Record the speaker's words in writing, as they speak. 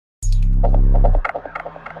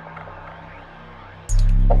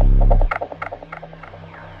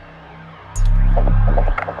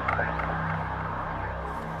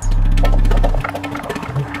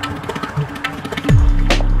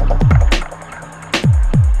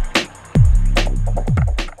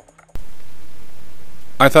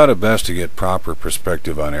I thought it best to get proper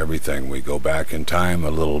perspective on everything. We go back in time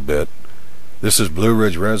a little bit. This is Blue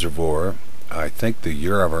Ridge Reservoir. I think the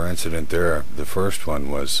year of our incident there, the first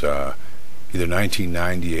one was either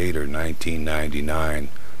 1998 or 1999,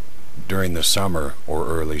 during the summer or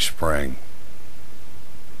early spring.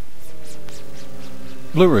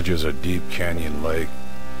 Blue Ridge is a deep canyon lake.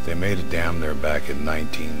 They made a dam there back in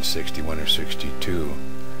 1961 or 62.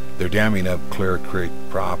 They're damming up Clear Creek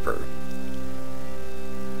proper.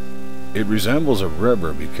 It resembles a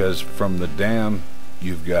river because from the dam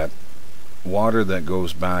you've got water that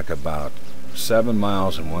goes back about 7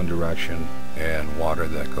 miles in one direction and water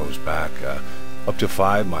that goes back up to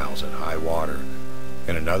 5 miles at high water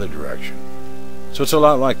in another direction. So it's a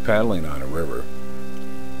lot like paddling on a river.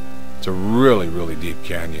 It's a really, really deep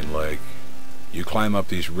canyon lake. You climb up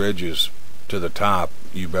these ridges to the top,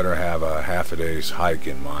 you better have a half a day's hike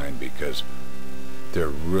in mind because they're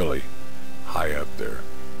really high up there.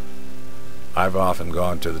 I've often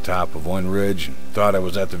gone to the top of one ridge and thought I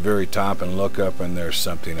was at the very top and look up and there's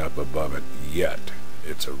something up above it. Yet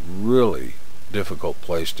it's a really difficult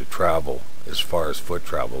place to travel as far as foot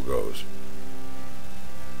travel goes.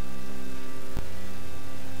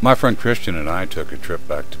 My friend Christian and I took a trip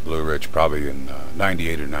back to Blue Ridge probably in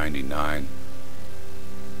 98 or 99.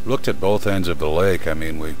 Looked at both ends of the lake. I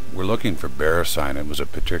mean, we were looking for bear sign. It was a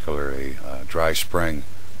particularly dry spring,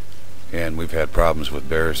 and we've had problems with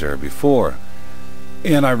bears there before.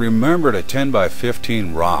 And I remembered a 10 by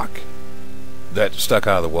 15 rock that stuck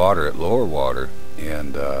out of the water at lower water,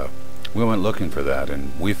 and we went looking for that,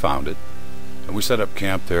 and we found it. And we set up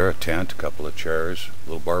camp there, a tent, a couple of chairs, a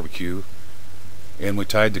little barbecue, and we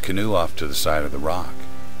tied the canoe off to the side of the rock.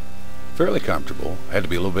 Fairly comfortable. I had to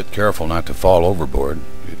be a little bit careful not to fall overboard.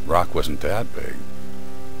 The rock wasn't that big.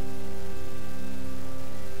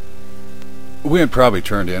 We had probably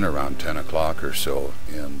turned in around 10 o'clock or so,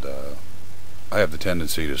 and I have the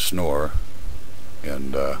tendency to snore,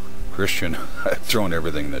 and Christian had thrown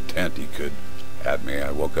everything in the tent he could at me.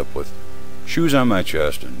 I woke up with shoes on my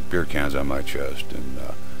chest and beer cans on my chest, and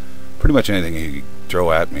pretty much anything he could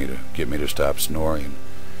throw at me to get me to stop snoring.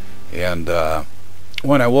 And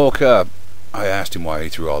when I woke up, I asked him why he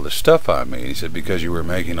threw all this stuff on me. He said, because you were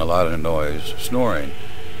making a lot of noise snoring.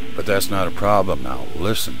 But that's not a problem now.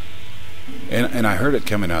 Listen. And I heard it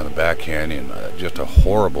coming out of the back canyon, just a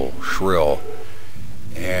horrible shrill,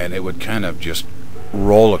 and it would kind of just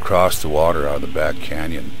roll across the water out of the back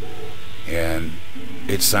canyon, and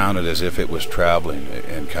it sounded as if it was traveling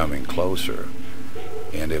and coming closer,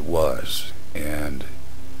 and it was, and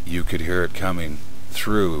you could hear it coming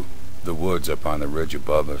through the woods up on the ridge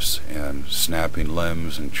above us and snapping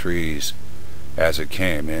limbs and trees as it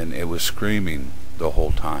came, and it was screaming the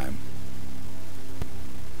whole time.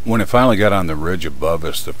 When it finally got on the ridge above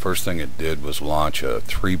us, the first thing it did was launch a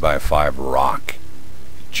 3 by 5 rock,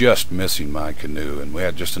 just missing my canoe, and we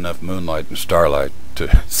had just enough moonlight and starlight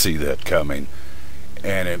to see that coming,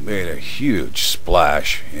 and it made a huge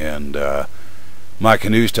splash, and my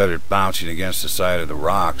canoe started bouncing against the side of the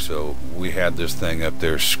rock, so we had this thing up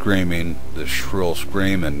there screaming, this shrill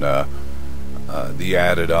scream, and the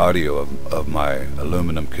added audio of my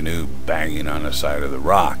aluminum canoe banging on the side of the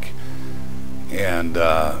rock. And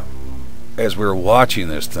as we were watching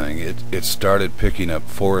this thing, it started picking up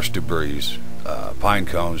forest debris, pine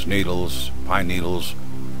cones, pine needles,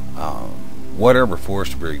 whatever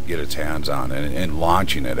forest debris it could get its hands on, and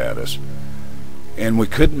launching it at us. And we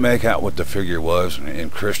couldn't make out what the figure was,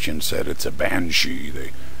 and Christian said it's a banshee.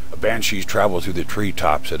 Banshees travel through the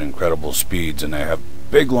treetops at incredible speeds, and they have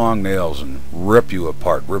big long nails and rip you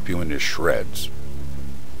apart, rip you into shreds.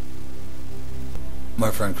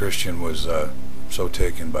 My friend Christian was so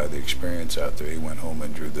taken by the experience out there, he went home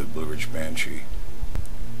and drew the Blue Ridge Banshee.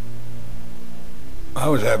 I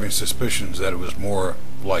was having suspicions that it was more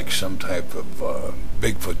like some type of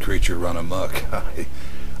Bigfoot creature run amok.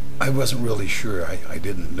 I wasn't really sure. I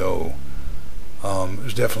didn't know. It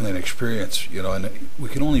was definitely an experience, you know, and we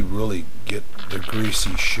can only really get the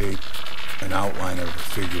greasy shape and outline of the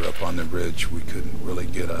figure up on the ridge. We couldn't really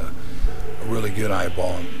get a really good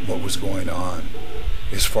eyeball on what was going on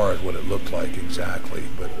as far as what it looked like exactly,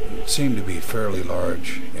 but it seemed to be fairly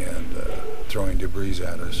large and throwing debris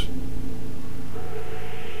at us.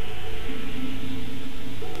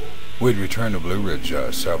 We'd returned to Blue Ridge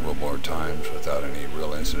several more times without any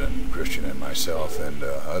real incident, Christian and myself and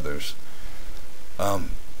others.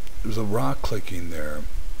 The rock clicking there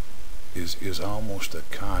is almost a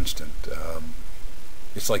constant.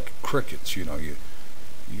 It's like crickets, you know,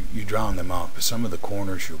 you drown them out, but some of the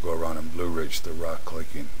corners you'll go around in Blue Ridge, the rock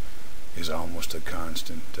clicking is almost a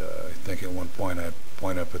constant. I think at one point I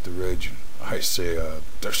point up at the ridge and I say,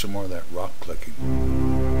 there's some more of that rock clicking.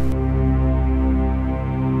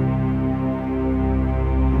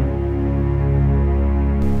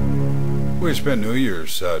 We spent New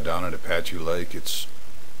Year's down at Apache Lake. It's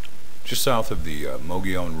just south of the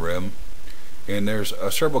Mogollon Rim, and there's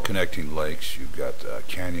several connecting lakes. You've got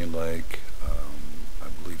Canyon Lake, I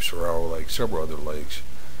believe Saguaro Lake, several other lakes.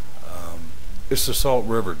 It's the Salt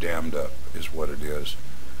River dammed up is what it is,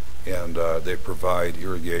 and they provide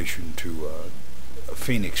irrigation to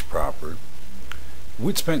Phoenix proper.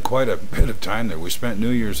 We'd spent quite a bit of time there. We spent New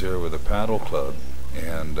Year's there with a paddle club,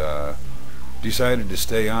 and decided to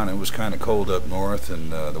stay on. It was kind of cold up north,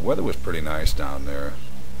 and the weather was pretty nice down there.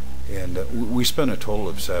 And we spent a total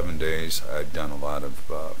of 7 days. I'd done a lot of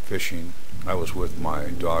fishing. I was with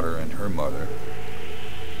my daughter and her mother,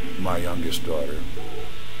 my youngest daughter.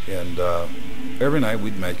 And every night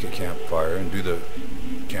we'd make a campfire and do the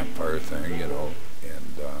campfire thing, you know.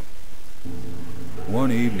 And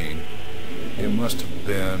one evening, it must have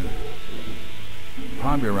been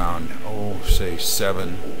probably around, say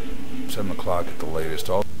 7 o'clock at the latest.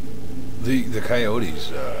 The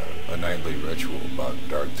coyotes, a nightly ritual about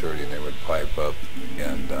dark 30, and they would pipe up,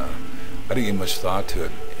 and I didn't give much thought to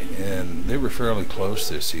it. And they were fairly close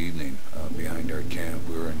this evening behind our camp.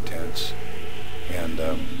 We were in tents, and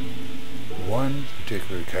one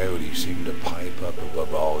particular coyote seemed to pipe up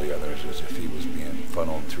above all the others as if he was being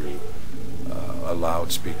funneled through a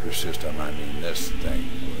loudspeaker system. I mean, this thing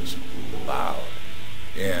was loud,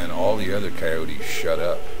 and all the other coyotes shut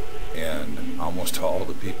up. And almost all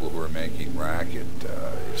the people who were making racket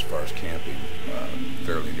as far as camping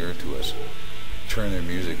fairly near to us turned their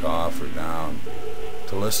music off or down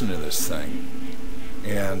to listen to this thing.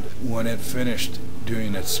 And when it finished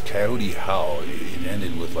doing its coyote howl, it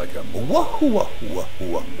ended with like a wah wah wah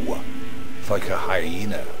wah wah, like a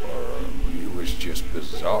hyena, or it was just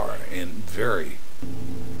bizarre and very,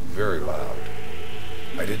 very loud.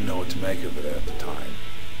 I didn't know what to make of it at the time.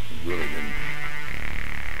 I really didn't.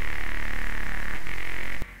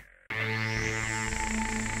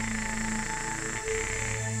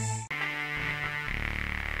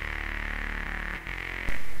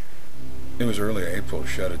 It was early April.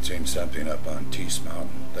 Shud had seen something up on Teec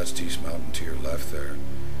Mountain. That's Teec Mountain to your left there.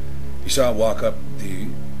 He saw it walk up the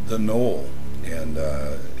knoll, and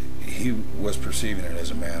he was perceiving it as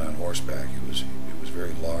a man on horseback. It was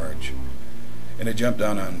very large, and it jumped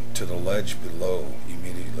down onto the ledge below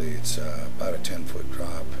immediately. It's about a 10-foot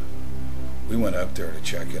drop. We went up there to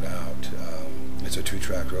check it out. It's a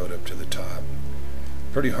 2-track road up to the top.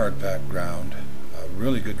 Pretty hard-packed ground.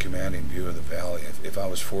 Really good commanding view of the valley. If I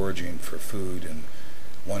was foraging for food and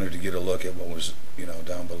wanted to get a look at what was, you know,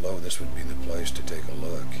 down below, this would be the place to take a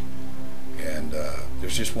look. And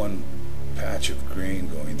there's just one patch of green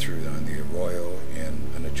going through on the arroyo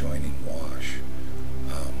and an adjoining wash,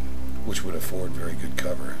 which would afford very good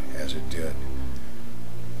cover, as it did.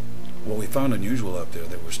 What we found unusual up there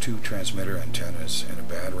was 2 transmitter antennas and a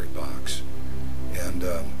battery box, and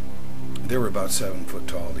they were about 7 foot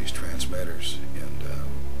tall, these transmitters.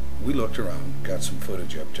 We looked around, got some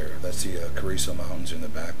footage up there. That's the Carrizo Mountains in the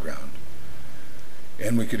background.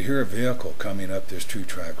 And we could hear a vehicle coming up this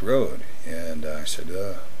 2-track road. And I said,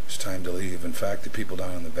 it's time to leave. In fact, the people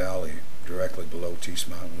down in the valley, directly below Teec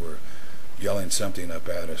Mountain, were yelling something up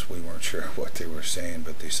at us. We weren't sure what they were saying,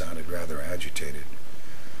 but they sounded rather agitated.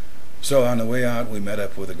 So on the way out, we met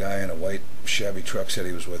up with a guy in a white Chevy truck, said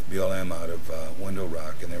he was with BLM out of Window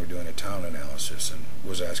Rock, and they were doing a town analysis and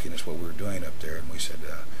was asking us what we were doing up there. And we said,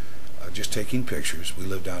 just taking pictures. We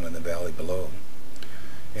live down in the valley below.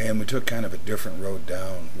 And we took kind of a different road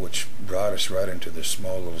down, which brought us right into this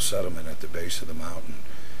small little settlement at the base of the mountain.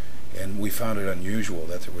 And we found it unusual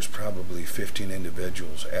that there was probably 15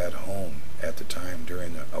 individuals at home at the time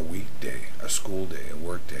during a weekday, a school day, a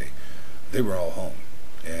work day. They were all home,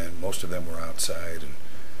 and most of them were outside, and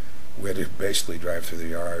we had to basically drive through the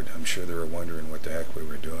yard. I'm sure they were wondering what the heck we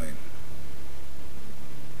were doing.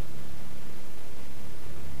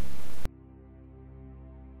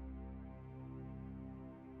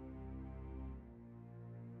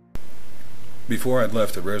 Before I'd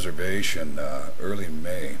left the reservation early in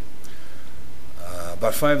May,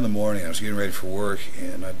 about 5 in the morning, I was getting ready for work,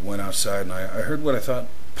 and I went outside, and I heard what I thought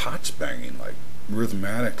pots banging, like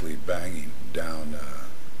rhythmically banging down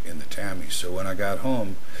in the Tammies. So when I got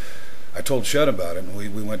home, I told Shut about it, and we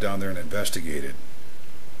went down there and investigated.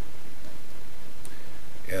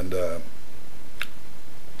 And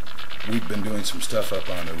we'd been doing some stuff up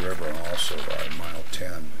on the river also, mile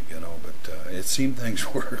 10, you know, but it seemed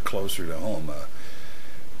things were closer to home.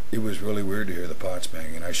 It was really weird to hear the pots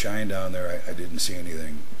banging. I shined down there, I didn't see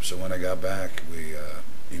anything. So when I got back, we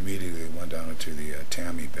immediately went down into the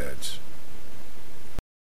Tammy beds.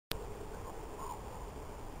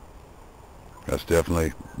 That's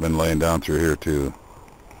definitely been laying down through here too.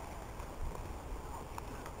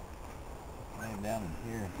 Laying down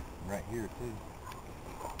in here, right here too.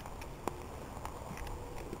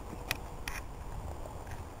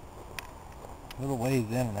 Little ways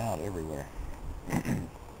in and out everywhere.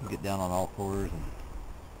 Get down on all fours and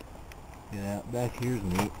get out. Back here's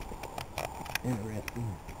neat.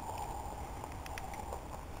 Interesting.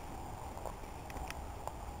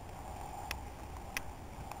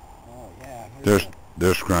 Oh yeah.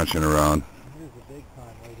 They're scrunching around. Here's a big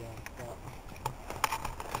time way down spot.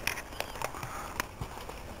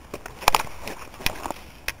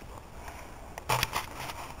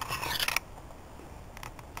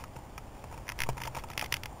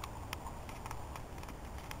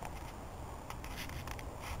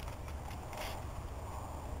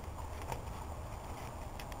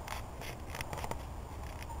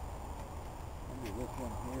 Maybe this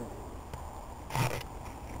one here.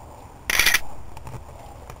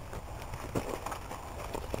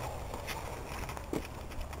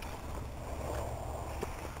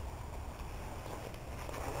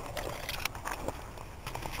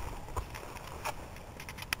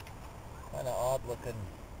 Kind of odd looking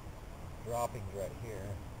droppings right here.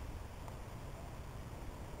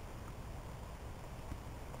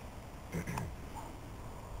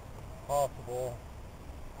 Possible.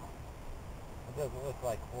 It doesn't look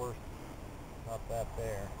like horse. Not that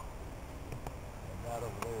there. And that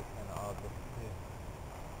over there is kind of odd looking too.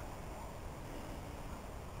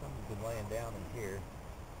 Something's been laying down in here.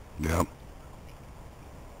 Yep.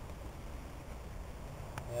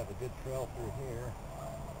 We have a good trail through here.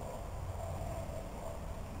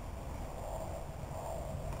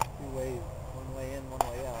 Two ways, one way in, one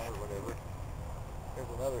way out, or whatever.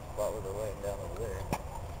 There's another spot where they're laying down over there.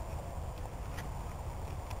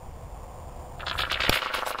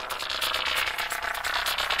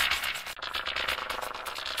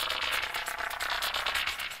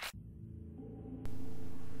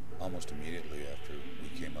 Almost immediately after we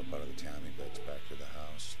came up out of the Tammy beds back to the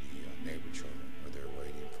house, the neighbor children were there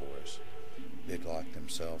waiting for us. They'd locked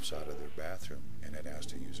themselves out of their bathroom and had asked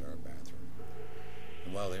to use our bathroom.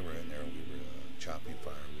 And while they were in there, we were chopping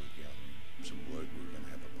firewood, gathering some wood. We were going to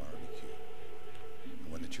have a barbecue.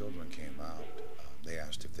 And when the children came out, they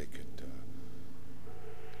asked if they could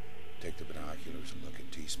take the binoculars and look at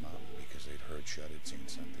Teec Mountain because they'd heard Shut had seen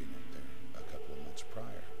something up there a couple of months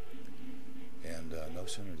prior. And no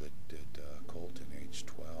sooner did Colton, age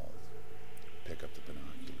 12, pick up the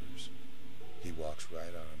binoculars, he walks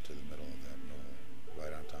right out into the middle of that knoll,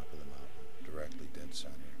 right on top of the mountain, directly dead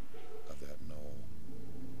center of that knoll.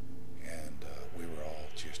 And we were all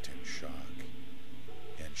just in shock.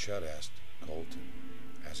 And Shut asked Colton,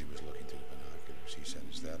 as he was looking through the binoculars, he said,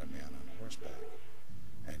 "Is that a man on horseback?"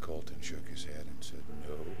 And Colton shook his head and said,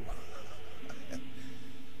 "No." And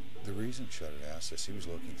the reason Shut had asked this, he was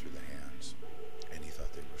looking through the hands, and he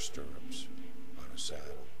thought they were stirrups on a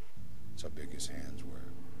saddle. That's how big his hands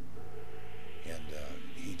were. And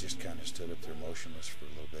he just kind of stood up there motionless for a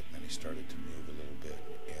little bit, and then he started to move a little bit,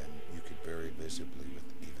 and you could very visibly, with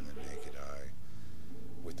even the naked eye,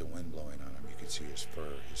 with the wind blowing on him, you could see his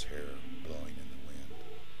fur, his hair blowing in the wind.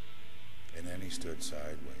 And then he stood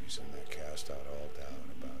sideways, and that cast out all doubt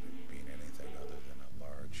about it being anything other than a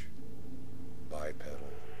large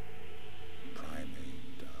bipedal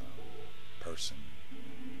primate person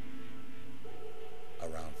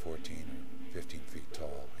around 14 or 15 feet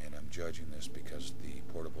tall. And I'm judging this because the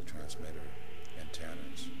portable transmitter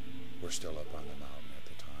antennas were still up on the mountain at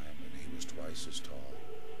the time, and he was twice as tall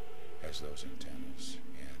as those antennas,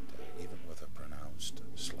 and even with a pronounced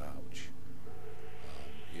slouch.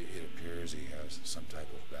 It appears he has some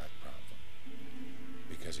type of back problem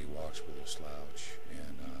because he walks with a slouch,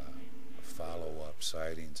 and follow-up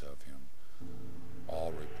sightings of him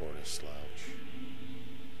all report a slouch.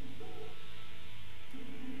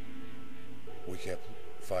 We kept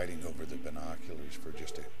fighting over the binoculars for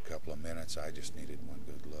just a couple of minutes. I just needed one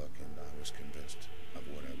good look, and I was convinced of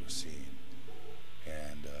what I was seeing.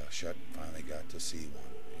 And Shut finally got to see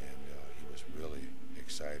one, and he was really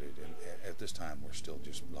excited. And at this time, we're still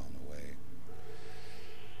just blown away.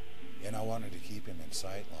 And I wanted to keep him in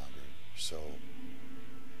sight longer, so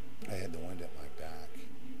I had the wind at my back,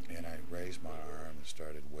 and I raised my arm and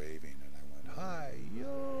started waving, and I went, "Hi,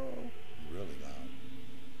 yo!" really loud.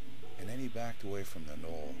 And then he backed away from the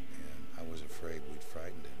knoll, and I was afraid we'd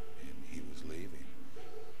frightened him, and he was leaving.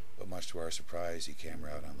 But much to our surprise, he came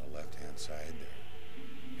out on the left-hand side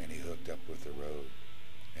there, and he hooked up with the road,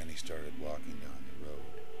 and he started walking down the road.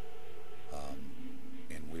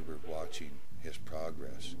 And we were watching his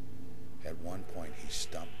progress. At one point, he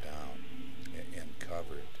stumped down and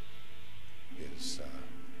covered his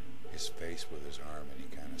face with his arm, and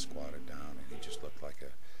he kind of squatted down, and he just looked like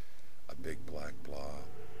a big black blob.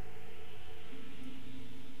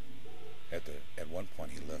 At one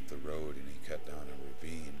point, he left the road and he cut down a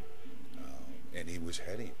ravine, and he was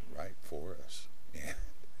heading right for us. And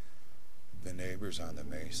the neighbors on the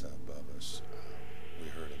mesa above us, we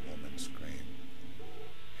heard a woman scream,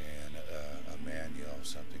 and a man yelled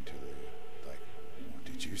something to the, like,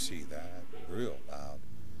 "Did you see that?" real loud.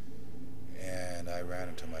 And I ran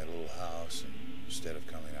into my little house, and instead of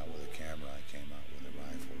coming out with a camera, I came out with a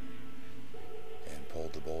rifle and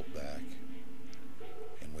pulled the bolt back,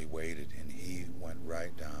 and we waited, and he went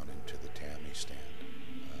right down into the Tammy stand,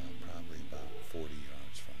 probably about 40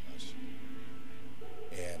 yards from us.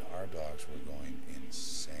 And our dogs were going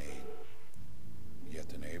insane. Yet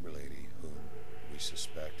the neighbor lady, whom we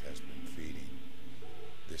suspect has been feeding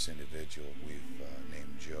this individual we've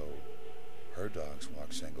named Joe, her dogs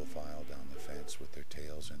walk single file down the fence with their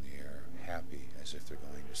tails in the air, happy as if they're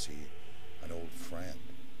going to see an old friend.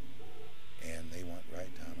 And they went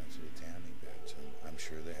right down into the Tammy beds, and I'm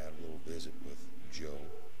sure they had a little visit with Joe.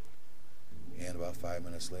 And about 5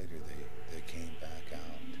 minutes later, they came back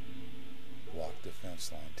out, walked the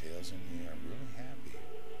fence line, tails in the air, really happy,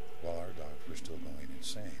 while our dogs were still going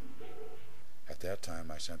insane. At that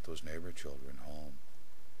time, I sent those neighbor children home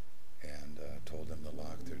and told them to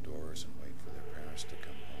lock their doors and wait for their parents to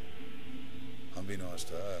come home. Unbeknownst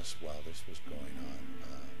to us, while this was going on,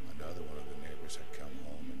 another one of the neighbors had come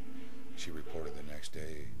home, and she reported the next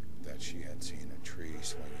day that she had seen a tree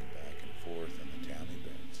swinging back and forth in the Tammy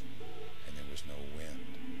beds, and there was no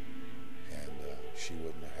wind. And she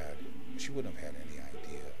wouldn't have had any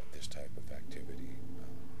idea of this type of activity.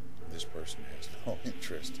 This person has no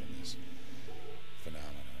interest in this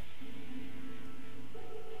phenomenon.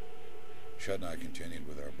 Shud and I continued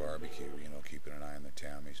with our barbecue, keeping an eye on the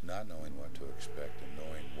Tammies, not knowing what to expect and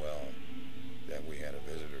knowing well that we had a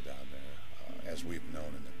visitor down there. As we've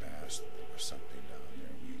known in the past, there was something down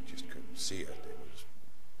there. We just couldn't see it. It was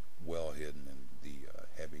well hidden in the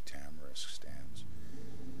heavy tamarisk stands.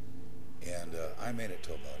 And I made it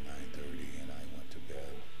till about 9:30, and I went to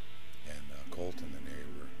bed. And Colton, the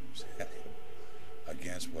neighbor,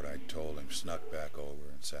 against what I told him, snuck back over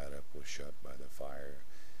and sat up with Shut by the fire.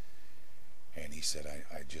 And he said,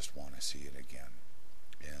 I just want to see it again.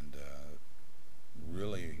 And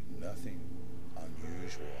really nothing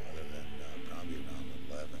unusual other than probably around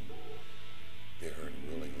 11. They heard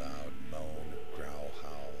a really loud moan, growl,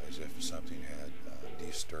 howl, as if something had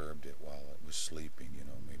disturbed it while it was sleeping.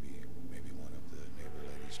 Maybe one of the neighbor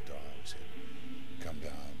lady's dogs had come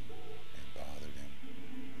down and bothered him.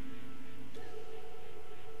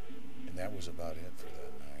 And that was about it for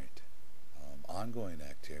that night. Ongoing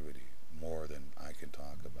activity, more than I can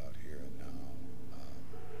talk about here and now.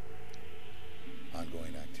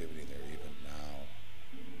 Ongoing activity there even now.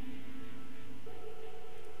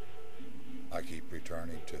 I keep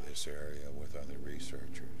returning to this area with other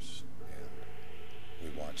researchers, and we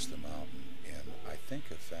watch the mountain, and I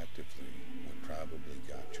think effectively what probably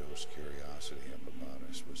got Joe's curiosity up about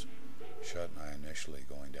us was Shut and I initially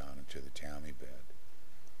going down into the Tammy bed.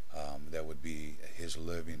 That would be his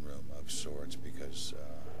living room of sorts, because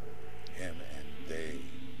him and they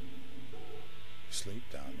sleep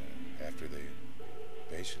down there after they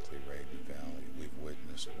basically raid the valley. We've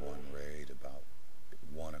witnessed one raid about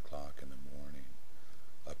 1 o'clock in the morning.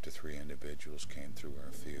 Up to 3 individuals came through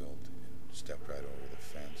our field and stepped right over the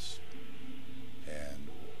fence, and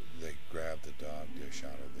they grabbed the dog dish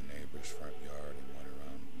out of the neighbor's front yard and went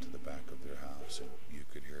around to the back of their house, and you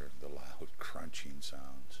could hear the loud crunching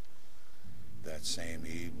sounds. That same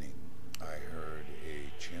evening, I heard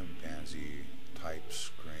a chimpanzee type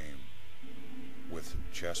scream with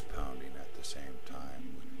chest pounding at the same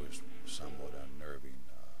time, which was somewhat unnerving.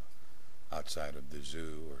 Outside of the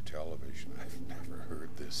zoo or television, I've never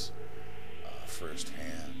heard this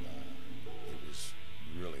firsthand. It was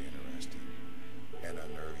really interesting and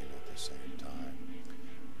unnerving at the same time.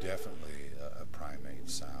 Definitely a primate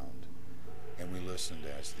sound. And we listened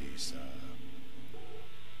as these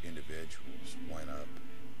individuals went up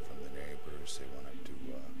from the neighbors. They went up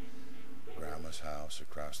to Grandma's house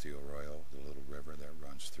across the Arroyo, the little river that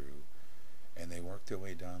runs through, and they worked their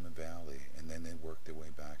way down the valley, and then they worked their way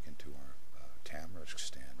back into our tamarisk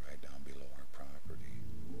stand right down below our property.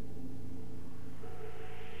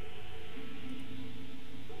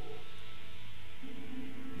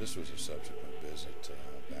 This was a subsequent visit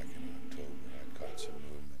back in October. I caught some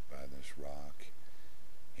movement by this rock,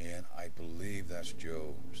 and I believe that's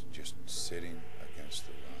Joe just sitting against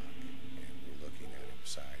the rock, and we're looking at him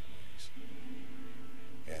sideways.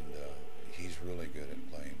 And he's really good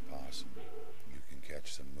at playing possum. You can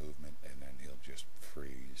catch some movement, and then he'll just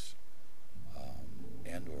freeze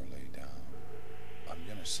and or lay down. I'm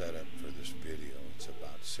going to set up for this video. It's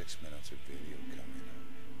about 6 minutes of video coming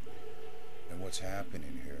up. And what's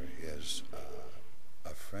happening here is a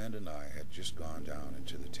friend and I had just gone down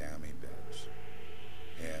into the Tammy beds.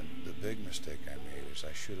 And the big mistake I made is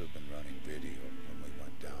I should have been running video when we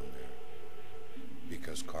went down there,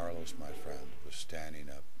 because Carlos, my friend, was standing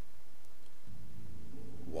up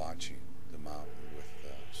watching the mountain with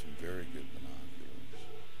some very good binoculars.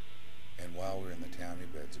 And while we're in the Tammy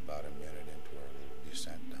beds, about a minute into our little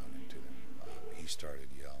descent down into them, he started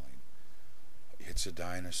yelling, "It's a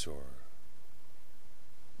dinosaur.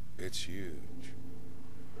 It's huge.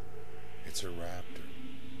 It's a raptor."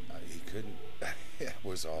 He couldn't, it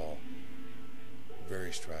was all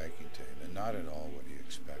very striking to him, and not at all what he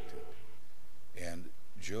expected. And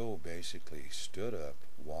Joe basically stood up,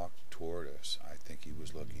 walked toward us. I think he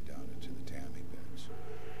was looking down into the Tammy beds.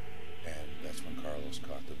 And that's when Carlos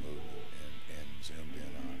caught the movement and zoomed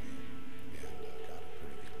in on him and got a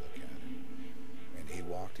pretty good look at him. And he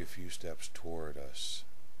walked a few steps toward us,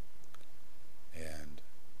 and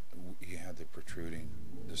he had the protruding,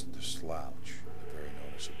 the slouch, the very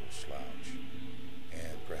noticeable slouch.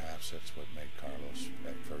 And perhaps that's what made Carlos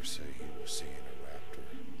at first say he was seeing a raptor.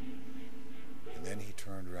 And then he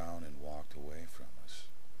turned around and walked away from us.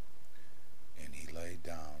 And he laid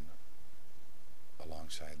down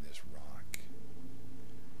alongside this rock.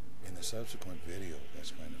 In the subsequent video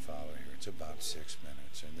that's going to follow here, it's about 6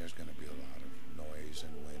 minutes, and there's going to be a lot of noise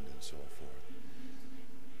and wind and so forth.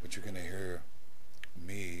 But you're going to hear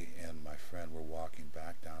me and my friend were walking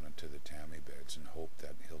back down into the Tammy beds and hope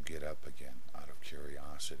that he'll get up again out of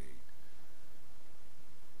curiosity.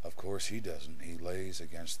 Of course he doesn't. He lays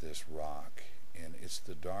against this rock, and it's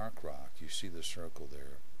the dark rock. You see the circle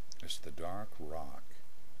there. It's the dark rock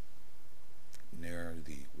near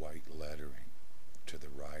the white lettering to the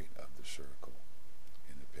right of the circle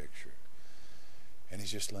in the picture. And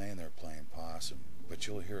he's just laying there playing possum. But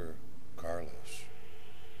you'll hear Carlos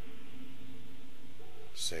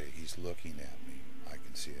say, "He's looking at me. I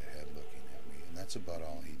can see a head looking at me." And that's about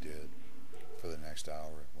all he did for the next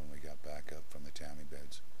hour when we got back up from the Tammy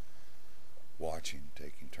beds, watching,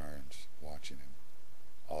 taking turns, watching him.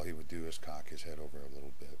 All he would do is cock his head over a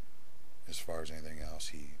little bit. As far as anything else,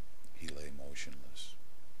 he lay motionless.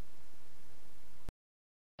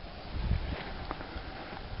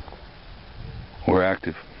 We're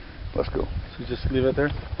active. Let's go. So just leave it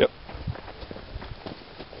there? Yep.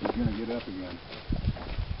 He's going to get up again.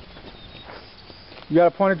 You got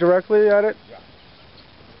to point it directly at it? Yeah.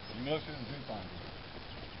 You know, shouldn't do fine.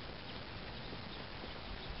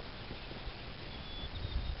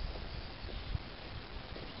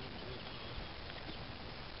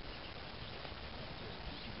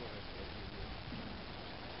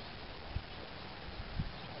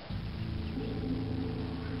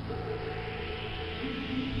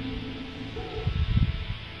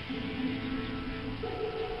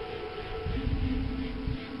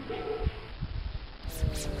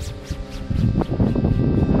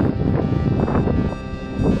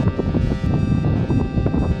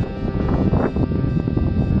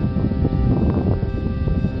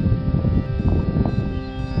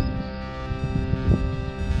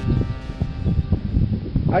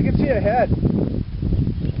 I can see a head.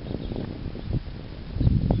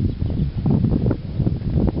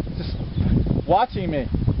 Just watching me.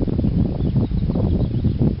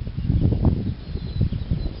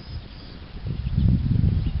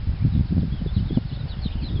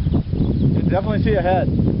 You can definitely see a head.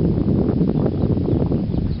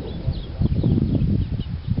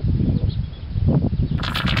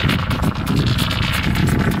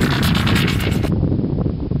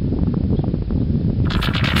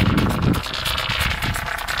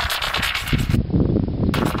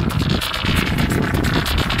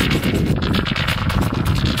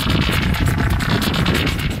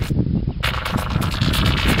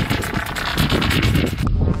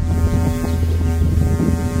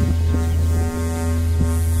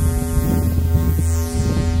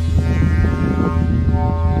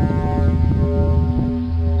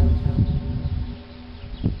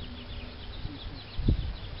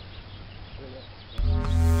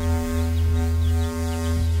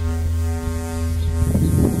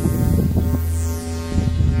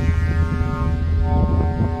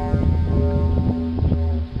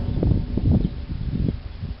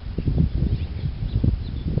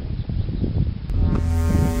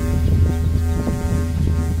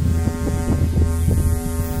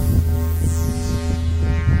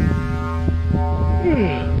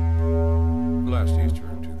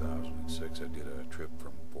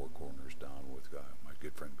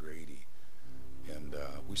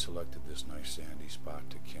 this nice sandy spot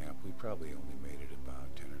to camp. We probably only made it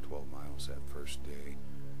about 10 or 12 miles that first day.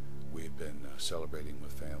 We had been celebrating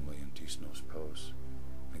with family in Teec Post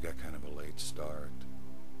and got kind of a late start.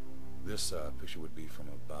 This picture would be from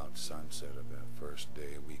about sunset of that first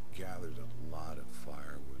day. We gathered a lot of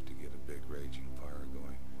firewood to get a big raging fire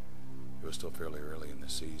going. It was still fairly early in the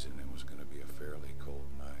season and was going to be a fairly cold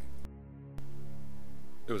night.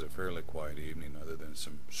 It was a fairly quiet evening other than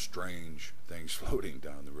some strange things floating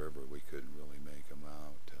down the river. We couldn't really make them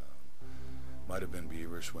out. Might have been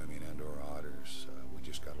beaver swimming and or otters. We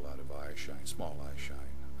just got a lot of eye shine, small eye shine,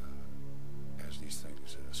 as these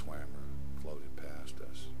things swam or floated past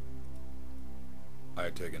us. I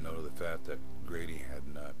had taken note of the fact that Grady had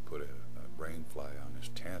not put a brain fly on his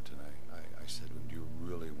tent, and I said, "Do you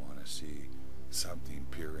really want to see something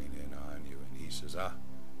peering in on you?" And he says,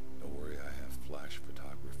 "Don't worry, I have flash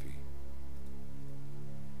photography."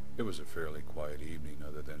 It was a fairly quiet evening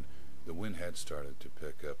other than the wind had started to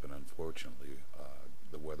pick up, and unfortunately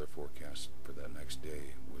the weather forecast for that next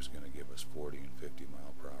day was going to give us 40 and 50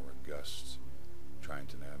 mile per hour gusts trying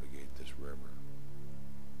to navigate this river.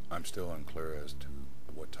 I'm still unclear as to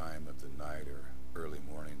what time of the night or early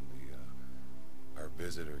morning our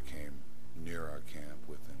visitor came near our camp,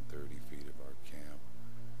 within 30 feet of our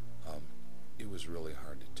camp. It was really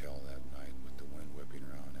hard to tell that night with the wind whipping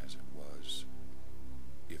around as it was,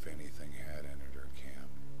 if anything had entered our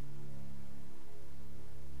camp.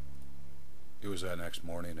 It was that next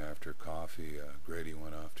morning after coffee, Grady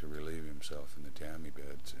went off to relieve himself in the tammy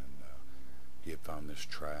beds, and he had found this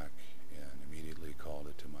track and immediately called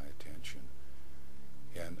it to my attention.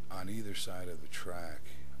 And on either side of the track,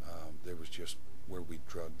 there was just where we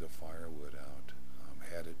drug the firewood out.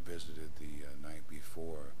 Had it visited the night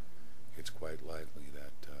before, it's quite likely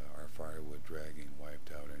that our firewood dragging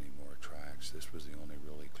wiped out any more tracks. This was the only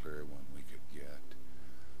really clear one we could get.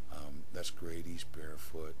 That's Grady's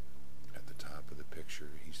barefoot at the top of the picture.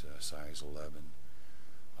 He's a size 11.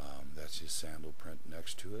 That's his sandal print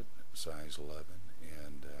next to it, size 11,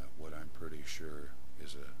 and what I'm pretty sure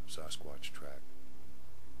is a Sasquatch track.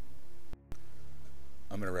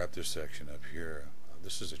 I'm going to wrap this section up here.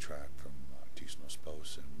 This is a track from Teec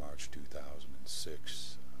Post in March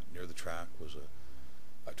 2006. Near the track was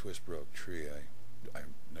a twist-broke tree I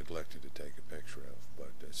neglected to take a picture of,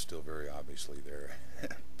 but it's still very obviously there,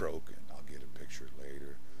 broken. I'll get a picture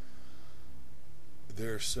later.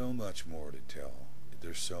 There's so much more to tell.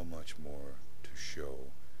 There's so much more to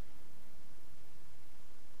show.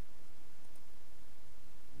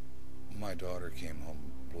 My daughter came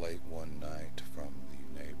home late one night from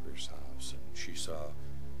the neighbor's house, and she saw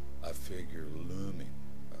a figure looming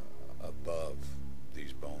above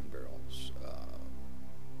these bone barrels,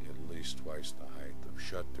 at least twice the height of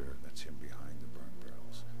Shutter. That's him behind the burn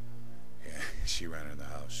barrels. And she ran in the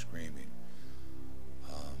house screaming.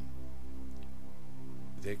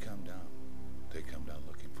 They come down. They come down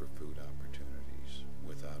looking for food opportunities,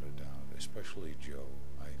 without a doubt, especially Joe.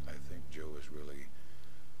 I think Joe is really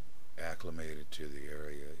acclimated to the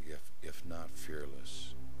area, if not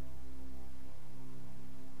fearless.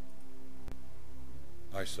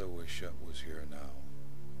 I so wish Shut was here now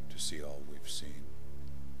to see all we've seen.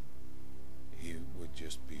 He would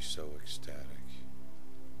just be so ecstatic.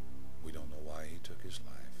 We don't know why he took his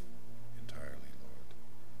life entirely.